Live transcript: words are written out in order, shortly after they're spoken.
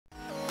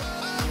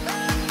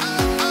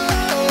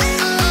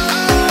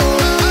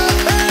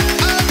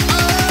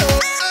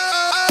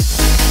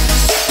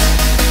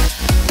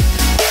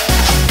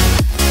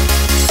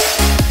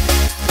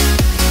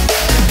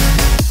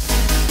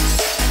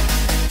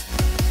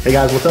Hey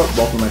guys, what's up?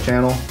 Welcome to my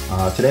channel.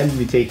 Today I'm going to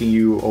be taking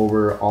you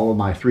over all of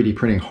my 3D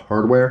printing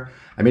hardware.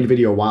 I made a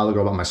video a while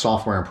ago about my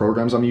software and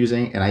programs I'm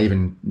using, and I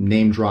even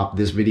name dropped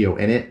this video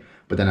in it,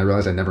 but then I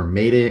realized I never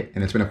made it,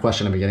 and it's been a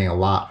question I've been getting a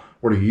lot.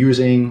 What are you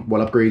using?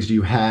 What upgrades do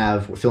you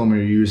have? What filament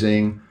are you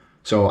using?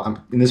 So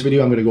in this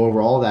video, I'm going to go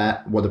over all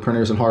that, what the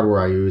printers and hardware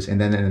I use, and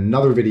then in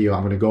another video,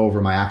 I'm going to go over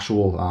my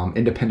actual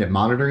independent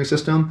monitoring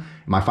system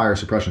and my fire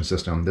suppression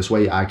system. This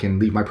way I can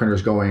leave my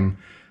printers going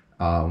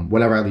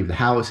whenever I leave the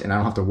house, and I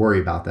don't have to worry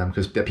about them,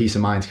 because that peace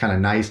of mind is kind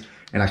of nice.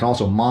 And I can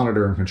also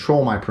monitor and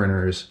control my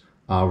printers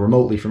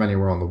remotely from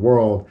anywhere in the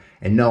world.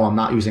 And no, I'm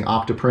not using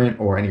Octoprint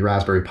or any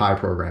Raspberry Pi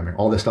programming.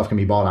 All this stuff can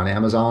be bought on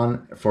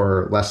Amazon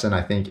for less than,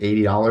 I think,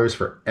 $80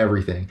 for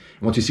everything.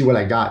 And once you see what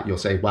I got, you'll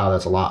say, wow,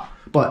 that's a lot.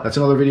 But that's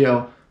another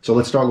video. So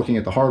let's start looking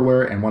at the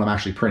hardware and what I'm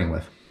actually printing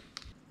with.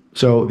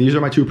 So these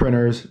are my two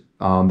printers.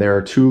 There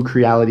are two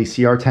Creality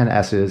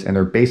CR-10S's, and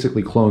they're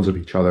basically clones of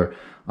each other.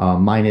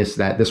 Minus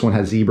that this one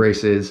has Z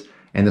braces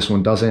and this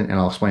one doesn't, and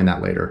I'll explain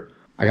that later.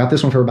 I got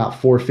this one for about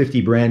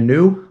 $450 brand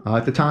new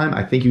at the time.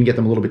 I think you can get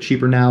them a little bit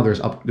cheaper now.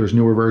 There's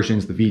newer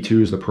versions, the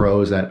V2s, the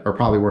Pros, that are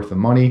probably worth the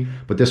money,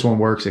 but this one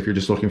works if you're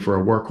just looking for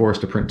a workhorse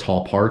to print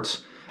tall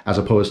parts, as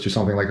opposed to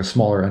something like a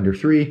smaller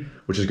Ender-3,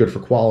 which is good for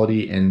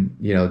quality and,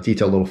 you know,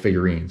 detailed little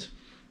figurines.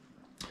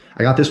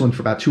 I got this one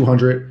for about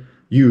 $200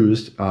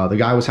 used. The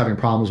guy was having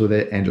problems with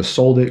it and just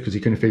sold it because he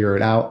couldn't figure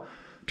it out.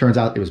 Turns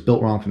out it was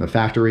built wrong from the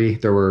factory.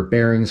 There were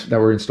bearings that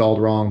were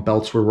installed wrong,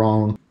 belts were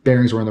wrong,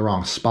 bearings were in the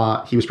wrong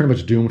spot. He was pretty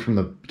much doomed from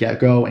the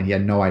get-go, and he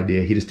had no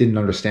idea. He just didn't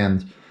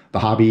understand the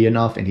hobby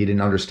enough, and he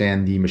didn't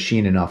understand the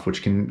machine enough,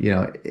 which can, you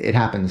know, it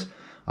happens.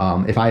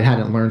 If I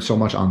hadn't learned so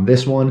much on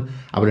this one,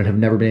 I would have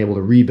never been able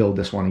to rebuild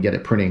this one and get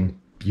it printing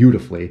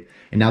beautifully.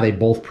 And now they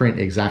both print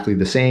exactly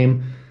the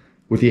same,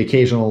 with the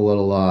occasional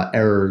little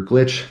error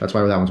glitch. That's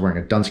why that one's wearing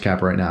a dunce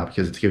cap right now,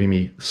 because it's giving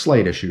me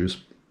slight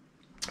issues.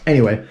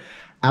 Anyway,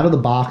 out of the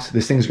box,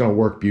 this thing's gonna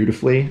work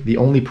beautifully. The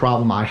only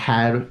problem I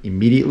had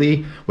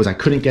immediately was I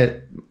couldn't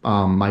get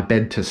my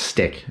bed to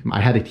stick. I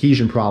had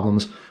adhesion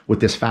problems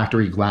with this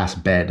factory glass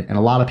bed, and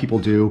a lot of people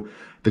do.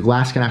 The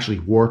glass can actually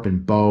warp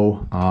and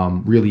bow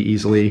really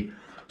easily.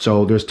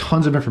 So there's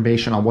tons of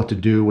information on what to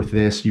do with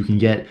this. You can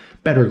get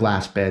better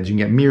glass beds, you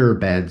can get mirror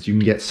beds, you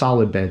can get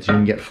solid beds, you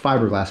can get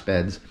fiberglass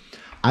beds.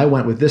 I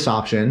went with this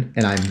option,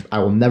 and I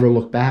will never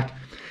look back.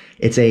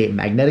 It's a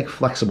magnetic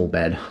flexible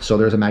bed. So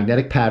there's a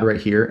magnetic pad right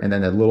here, and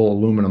then a little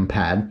aluminum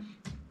pad.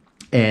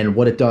 And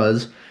what it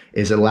does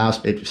is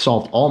it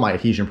solved all my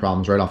adhesion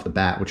problems right off the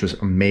bat, which was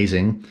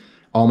amazing.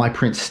 All my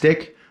prints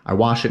stick. I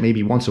wash it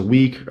maybe once a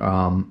week,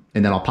 and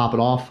then I'll pop it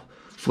off,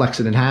 flex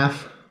it in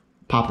half,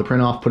 pop the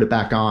print off, put it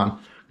back on,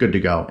 good to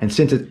go. And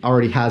since it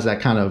already has that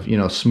kind of, you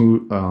know,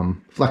 smooth,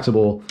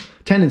 flexible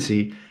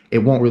tendency, it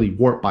won't really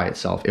warp by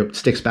itself. It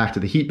sticks back to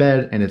the heat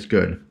bed, and it's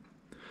good.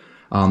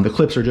 The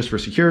clips are just for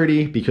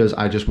security, because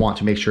I just want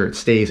to make sure it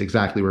stays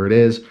exactly where it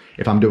is.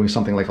 If I'm doing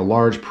something like a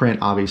large print,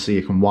 obviously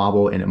it can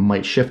wobble and it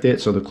might shift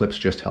it, so the clips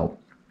just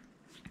help.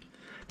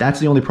 That's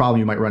the only problem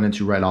you might run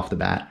into right off the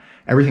bat.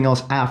 Everything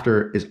else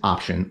after is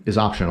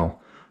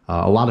optional.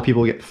 A lot of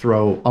people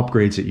throw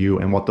upgrades at you,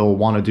 and what they'll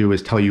want to do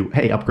is tell you,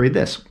 hey, upgrade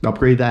this,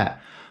 upgrade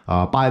that,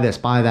 buy this,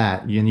 buy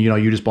that. And, you know,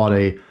 you just bought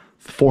a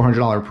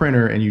 $400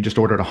 printer and you just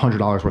ordered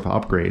 $100 worth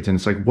of upgrades, and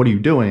it's like, what are you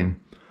doing?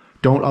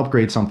 Don't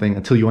upgrade something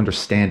until you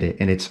understand it.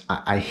 And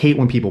I hate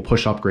when people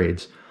push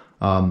upgrades.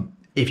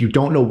 If you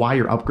don't know why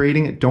you're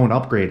upgrading it, don't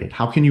upgrade it.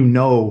 How can you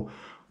know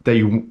that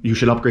you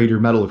should upgrade your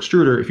metal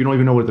extruder if you don't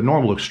even know what the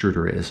normal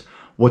extruder is?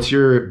 What's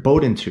your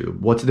Bowden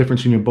tube? What's the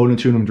difference between a Bowden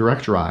tube and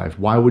direct drive?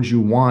 Why would you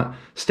want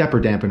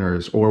stepper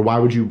dampeners, or why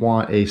would you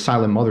want a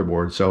silent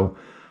motherboard? So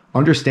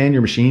understand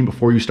your machine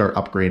before you start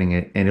upgrading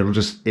it, and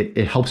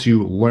it helps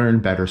you learn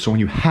better. So when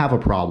you have a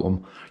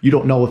problem, you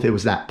don't know if it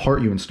was that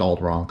part you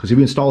installed wrong. Because if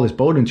you install this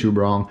Bowden tube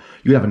wrong,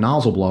 you have a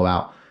nozzle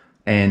blowout.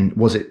 And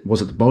was it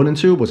the Bowden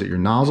tube? Was it your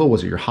nozzle?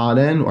 Was it your hot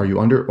end? Are you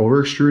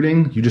over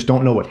extruding? You just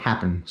don't know what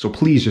happened. So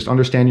please just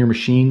understand your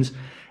machines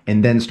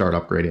and then start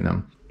upgrading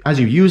them. As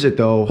you use it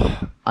though,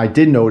 I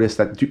did notice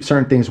that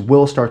certain things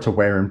will start to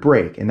wear and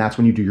break, and that's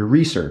when you do your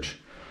research.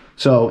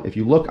 So if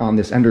you look on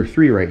this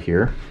Ender-3 right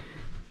here,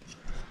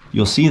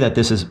 you'll see that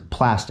this is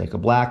plastic, a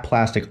black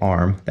plastic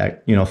arm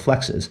that, you know,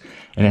 flexes,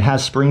 and it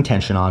has spring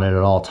tension on it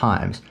at all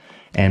times.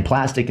 And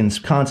plastic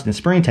and constant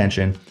spring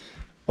tension,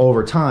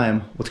 over time,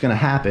 what's gonna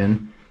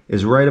happen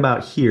is right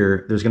about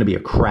here, there's gonna be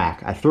a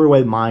crack. I threw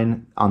away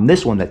mine on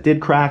this one that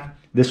did crack.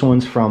 This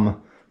one's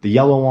from the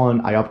yellow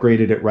one. I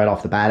upgraded it right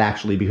off the bat,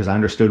 actually, because I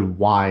understood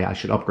why I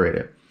should upgrade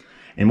it.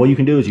 And what you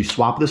can do is you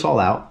swap this all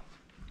out.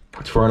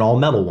 It's for an all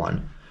metal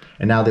one.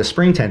 And now this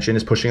spring tension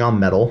is pushing on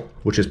metal,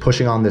 which is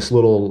pushing on this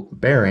little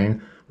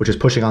bearing, which is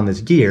pushing on this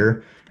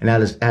gear. And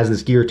as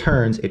this gear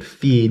turns, it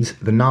feeds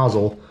the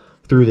nozzle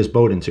through this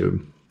Bowden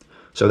tube.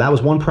 So that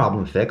was one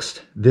problem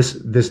fixed.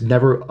 This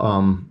never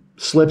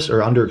slips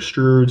or under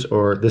extrudes,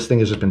 or this thing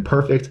has just been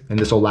perfect, and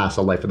this will last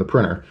the life of the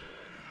printer.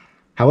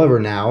 However,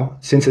 now,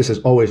 since this is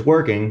always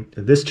working,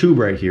 this tube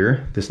right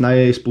here, this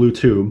nice blue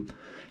tube,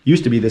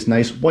 used to be this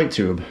nice white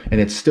tube, and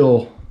it's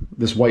still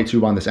this white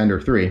tube on this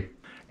Ender-3,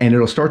 and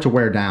it'll start to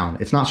wear down.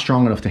 It's not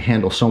strong enough to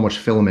handle so much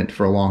filament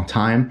for a long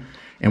time.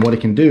 And what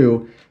it can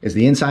do is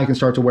the inside can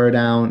start to wear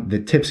down, the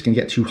tips can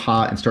get too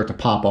hot and start to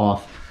pop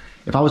off.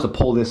 If I was to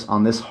pull this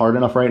on this hard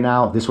enough right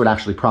now, this would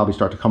actually probably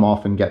start to come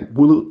off and get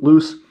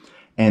loose.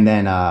 And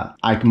then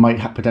I might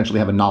potentially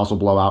have a nozzle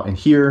blowout in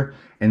here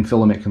and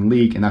filament can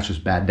leak, and that's just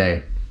a bad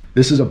day.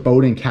 This is a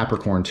Bowden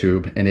Capricorn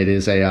tube, and it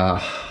is a,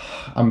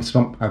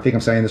 I think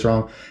I'm saying this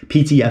wrong,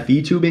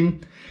 PTFE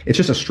tubing. It's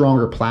just a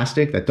stronger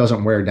plastic that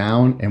doesn't wear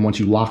down, and once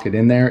you lock it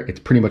in there, it's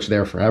pretty much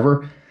there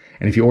forever.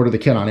 And if you order the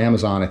kit on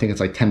Amazon, I think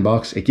it's like 10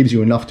 bucks. It gives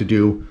you enough to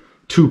do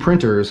 2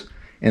 printers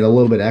and a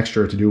little bit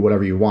extra to do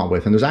whatever you want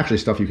with. And there's actually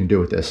stuff you can do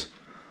with this.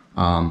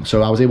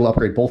 So I was able to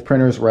upgrade both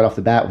printers right off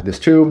the bat with this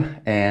tube,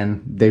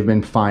 and they've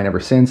been fine ever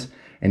since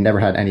and never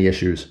had any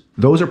issues.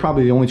 Those are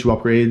probably the only 2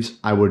 upgrades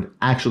I would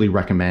actually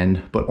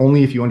recommend, but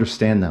only if you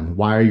understand them.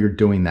 Why are you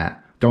doing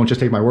that? Don't just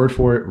take my word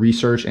for it,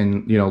 research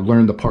and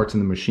learn the parts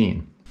in the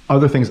machine.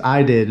 Other things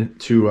I did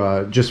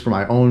to, just for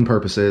my own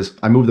purposes,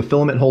 I moved the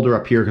filament holder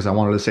up here because I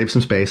wanted to save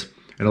some space.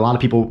 And a lot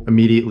of people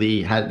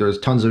immediately there's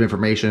tons of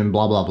information,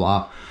 blah, blah,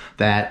 blah,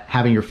 that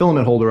having your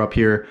filament holder up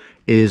here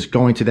is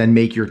going to then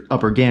make your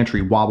upper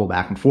gantry wobble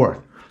back and forth.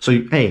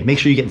 So, hey, make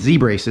sure you get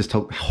Z-braces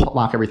to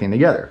lock everything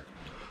together.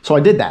 So I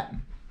did that.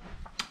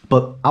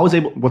 But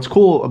what's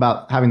cool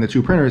about having the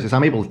 2 printers is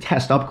I'm able to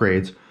test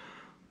upgrades,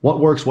 what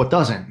works, what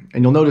doesn't.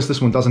 And you'll notice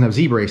this one doesn't have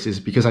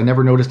Z-braces because I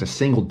never noticed a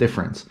single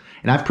difference.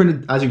 And I've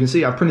printed, as you can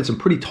see, I've printed some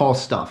pretty tall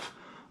stuff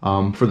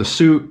for the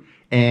suit,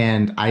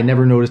 and I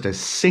never noticed a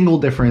single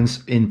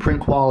difference in print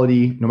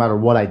quality no matter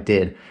what I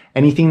did.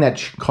 Anything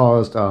that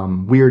caused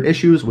weird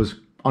issues was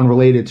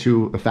unrelated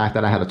to the fact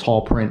that I had a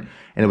tall print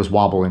and it was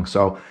wobbling.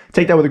 So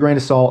take that with a grain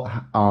of salt.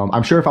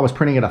 I'm sure if I was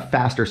printing at a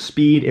faster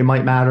speed, it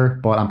might matter,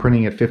 but I'm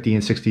printing at 50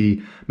 and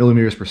 60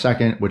 millimeters per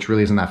second, which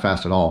really isn't that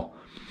fast at all.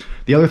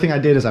 The other thing I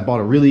did is I bought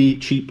a really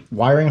cheap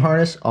wiring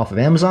harness off of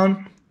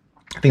Amazon.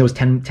 I think it was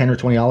 $10 or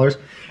 $20,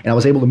 and I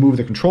was able to move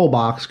the control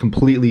box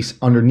completely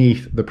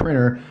underneath the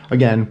printer,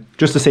 again,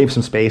 just to save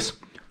some space.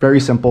 Very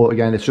simple.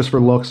 Again, it's just for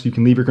looks. You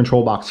can leave your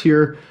control box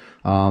here.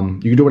 You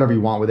can do whatever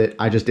you want with it.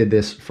 I just did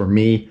this for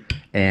me,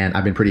 and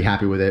I've been pretty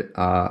happy with it.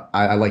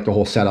 I like the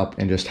whole setup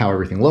and just how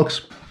everything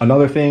looks.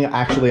 Another thing,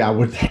 actually,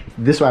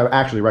 this I would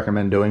actually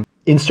recommend doing.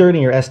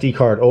 Inserting your SD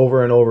card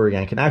over and over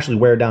again can actually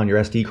wear down your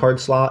SD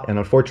card slot, and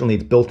unfortunately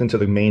it's built into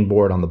the main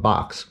board on the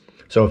box.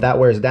 So if that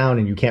wears down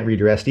and you can't read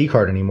your SD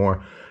card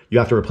anymore, you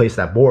have to replace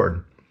that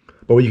board.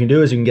 But what you can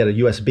do is you can get a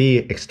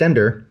USB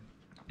extender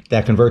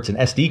that converts an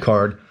SD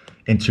card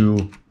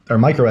or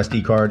micro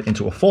SD card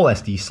into a full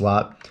SD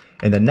slot.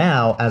 And then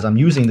now, as I'm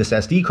using this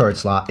SD card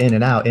slot in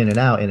and out, in and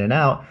out, in and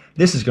out,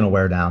 this is gonna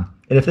wear down.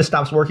 And if this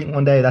stops working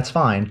one day, that's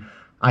fine.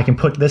 I can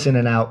put this in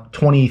and out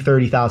 20,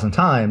 30,000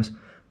 times,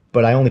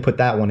 but I only put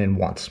that one in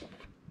once.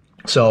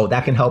 So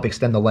that can help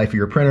extend the life of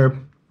your printer,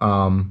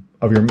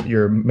 of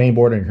your main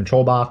board and your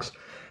control box.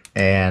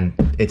 And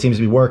it seems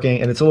to be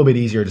working, and it's a little bit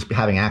easier just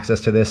having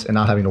access to this and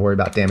not having to worry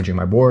about damaging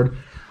my board.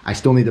 I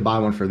still need to buy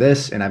one for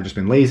this, and I've just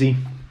been lazy.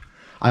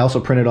 I also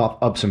printed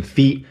up some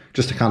feet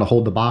just to kind of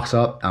hold the box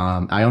up.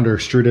 I under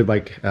extruded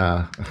like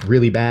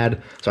really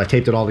bad, so I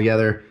taped it all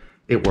together.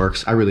 It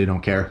works. I really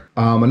don't care.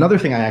 Another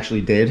thing I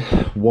actually did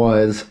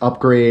was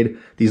upgrade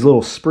these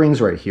little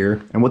springs right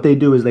here. And what they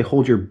do is they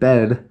hold your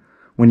bed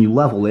when you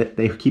level it.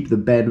 They keep the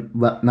bed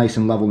nice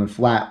and level and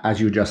flat as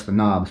you adjust the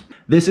knobs.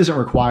 This isn't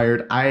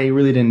required. I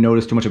really didn't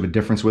notice too much of a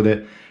difference with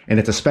it. And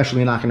it's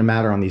especially not going to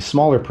matter on these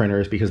smaller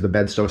printers because the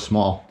bed's so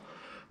small.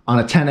 On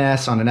a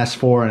 10S, on an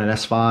S4, and an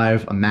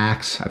S5, a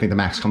Max, I think the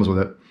Max comes with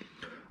it,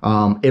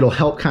 it'll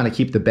help kind of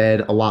keep the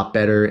bed a lot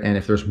better. And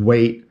if there's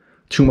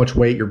too much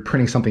weight, you're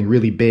printing something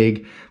really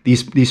big,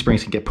 these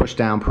springs can get pushed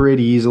down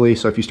pretty easily.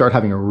 So if you start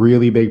having a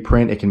really big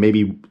print, it can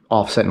maybe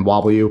offset and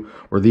wobble you,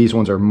 where these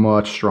ones are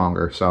much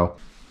stronger. So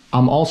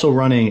I'm also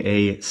running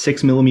a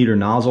 6mm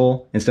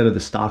nozzle instead of the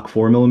stock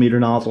 4mm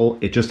nozzle.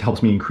 It just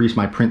helps me increase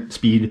my print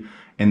speed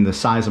and the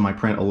size of my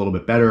print a little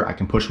bit better. I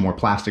can push more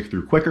plastic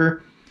through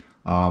quicker.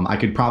 I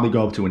could probably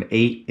go up to an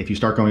 8. If you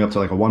start going up to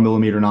like a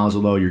 1mm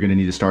nozzle though, you're gonna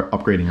need to start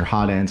upgrading your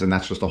hot ends, and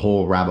that's just a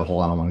whole rabbit hole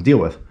I don't wanna deal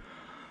with.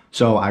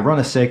 So I run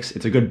a 6,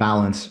 it's a good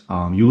balance.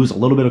 You lose a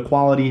little bit of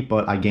quality,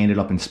 but I gained it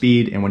up in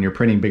speed. And when you're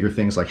printing bigger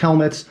things like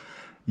helmets,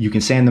 you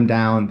can sand them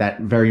down. That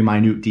very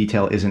minute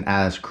detail isn't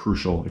as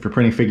crucial. If you're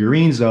printing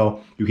figurines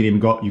though, you can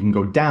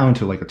go down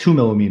to like a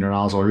 2mm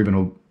nozzle, or even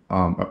a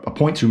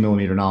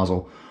 0.2mm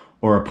nozzle,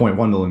 or a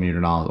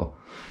 0.1mm nozzle.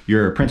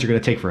 Your prints are gonna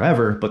take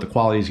forever, but the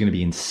quality is gonna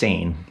be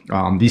insane.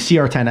 These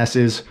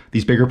CR-10Ss,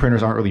 these bigger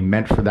printers aren't really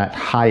meant for that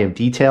high of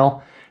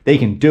detail. They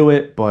can do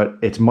it, but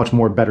it's much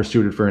more better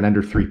suited for an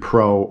Ender-3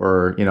 Pro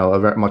or a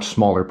very much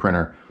smaller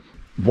printer.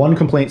 One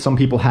complaint some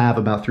people have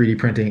about 3D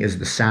printing is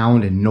the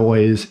sound and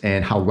noise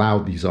and how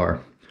loud these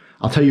are.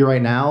 I'll tell you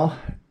right now,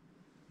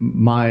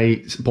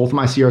 both of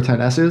my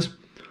CR-10Ss,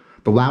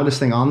 the loudest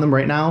thing on them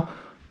right now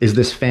is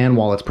this fan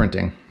while it's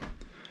printing,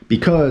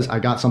 because I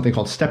got something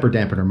called stepper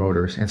dampener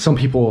motors. And some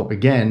people,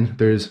 again,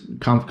 there's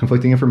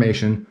conflicting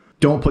information.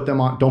 don't put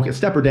them on, don't get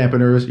stepper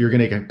dampeners. You're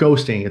gonna get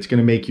ghosting. It's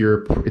gonna make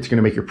your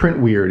print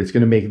weird. It's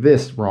gonna make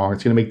this wrong.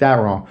 It's gonna make that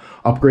wrong.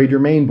 Upgrade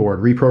your main board,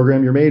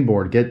 reprogram your main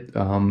board, get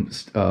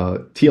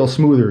TL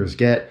smoothers,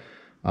 get,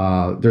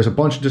 there's a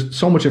bunch, just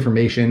so much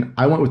information.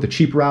 I went with the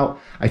cheap route.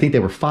 I think they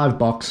were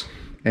 $5,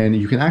 and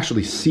you can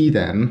actually see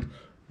them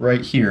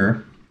right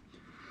here.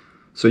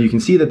 So you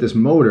can see that this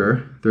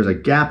motor, there's a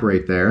gap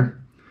right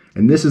there,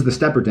 and this is the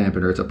stepper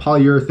dampener. It's a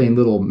polyurethane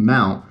little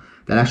mount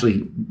that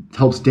actually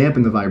helps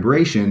dampen the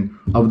vibration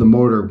of the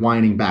motor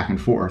winding back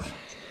and forth.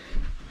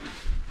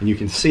 And you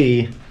can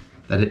see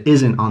that it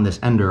isn't on this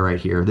ender right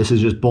here. This is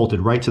just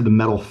bolted right to the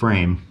metal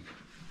frame.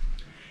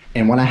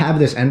 And when I have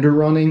this ender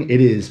running,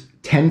 it is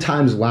 10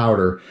 times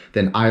louder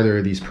than either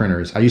of these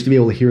printers. I used to be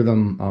able to hear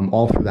them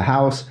all through the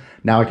house.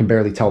 Now I can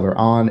barely tell they're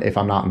on if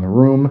I'm not in the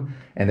room,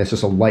 and it's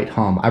just a light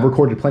hum. I've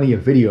recorded plenty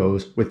of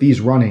videos with these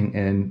running,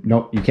 and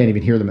no, you can't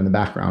even hear them in the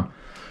background.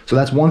 So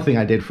that's one thing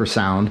I did for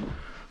sound.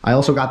 I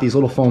also got these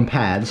little foam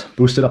pads,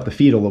 boosted up the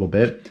feed a little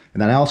bit,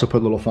 and then I also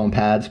put little foam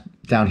pads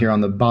down here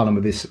on the bottom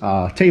of this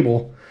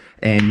table,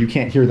 and you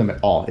can't hear them at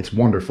all. It's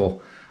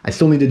wonderful. I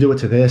still need to do it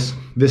to this.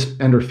 This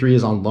Ender-3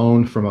 is on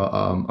loan from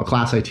a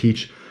class I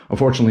teach.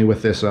 Unfortunately,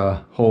 with this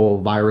whole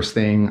virus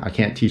thing, I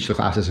can't teach the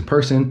classes in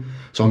person,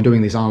 so I'm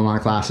doing these online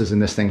classes,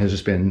 and this thing has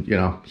just been, you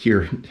know,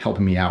 here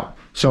helping me out.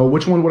 So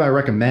which one would I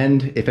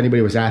recommend if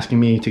anybody was asking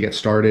me to get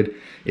started?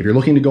 If you're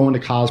looking to go into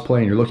cosplay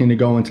and you're looking to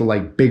go into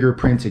like bigger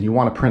prints and you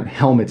want to print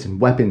helmets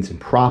and weapons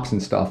and props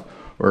and stuff,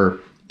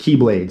 or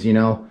keyblades, you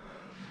know,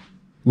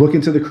 look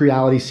into the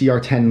Creality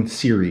CR-10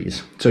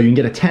 series. So you can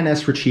get a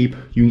 10S for cheap.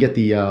 You can get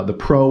the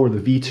Pro or the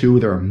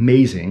V2. They're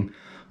amazing.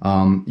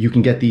 You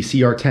can get the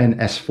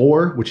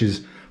CR-10S4, which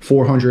is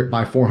 400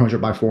 by 400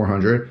 by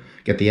 400.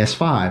 Get the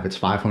S5, it's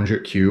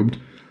 500 cubed.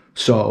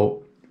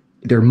 So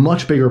they're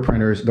much bigger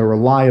printers. They're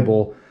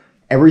reliable.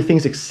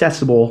 Everything's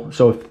accessible.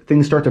 So if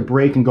things start to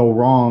break and go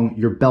wrong,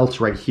 your belt's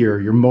right here.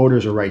 Your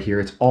motors are right here.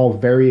 It's all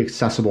very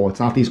accessible.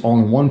 It's not these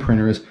all-in-one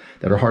printers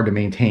that are hard to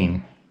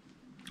maintain.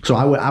 So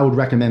I would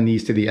recommend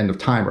these to the end of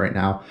time right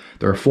now.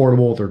 They're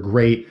affordable. They're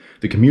great.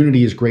 The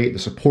community is great. The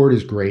support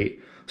is great.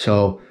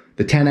 So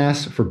the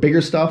 10S for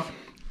bigger stuff.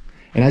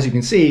 And as you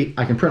can see,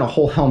 I can print a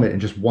whole helmet in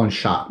just one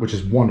shot, which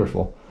is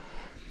wonderful.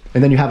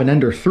 And then you have an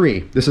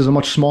Ender-3. This is a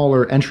much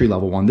smaller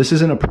entry-level one. This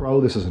isn't a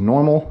Pro, this is a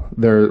normal.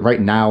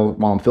 Right now,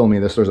 while I'm filming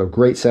this, there's a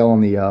great sale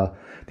on the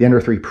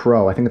Ender-3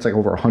 Pro. I think it's like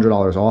over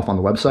 $100 off on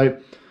the website.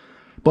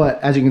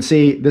 But as you can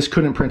see, this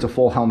couldn't print a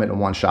full helmet in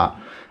one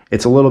shot.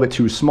 It's a little bit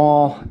too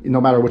small. No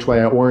matter which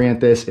way I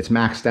orient this, it's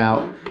maxed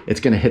out. It's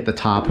gonna hit the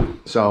top.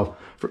 So,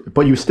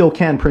 but you still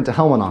can print a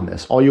helmet on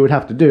this. All you would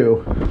have to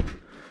do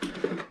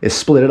is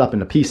split it up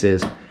into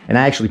pieces. And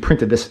I actually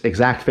printed this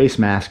exact face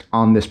mask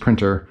on this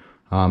printer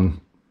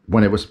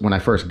when I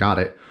first got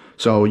it.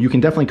 So you can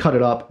definitely cut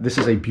it up. This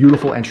is a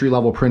beautiful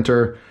entry-level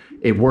printer.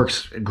 It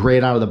works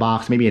great out of the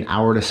box, maybe an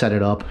hour to set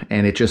it up,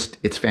 and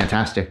it's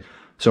fantastic.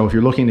 So if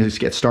you're looking to just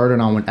get started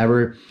on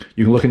whenever,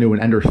 you can look into an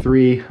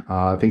Ender-3.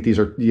 I think these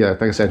are, yeah,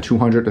 like I said,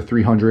 200 to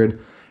 300,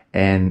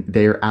 and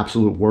they're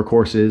absolute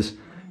workhorses.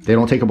 They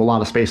don't take up a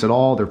lot of space at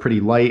all. They're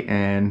pretty light,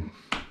 and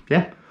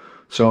yeah.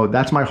 So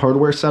that's my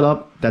hardware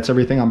setup. That's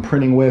everything I'm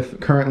printing with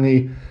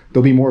currently.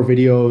 There'll be more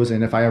videos,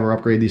 and if I ever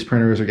upgrade these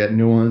printers or get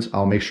new ones,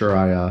 I'll make sure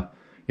I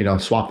you know,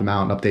 swap them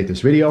out and update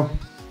this video.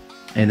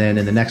 And then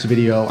in the next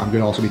video, I'm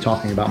gonna also be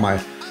talking about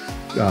my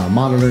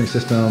monitoring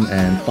system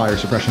and fire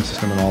suppression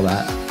system and all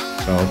that.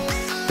 So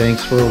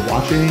thanks for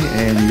watching,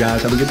 and you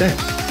guys have a good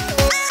day.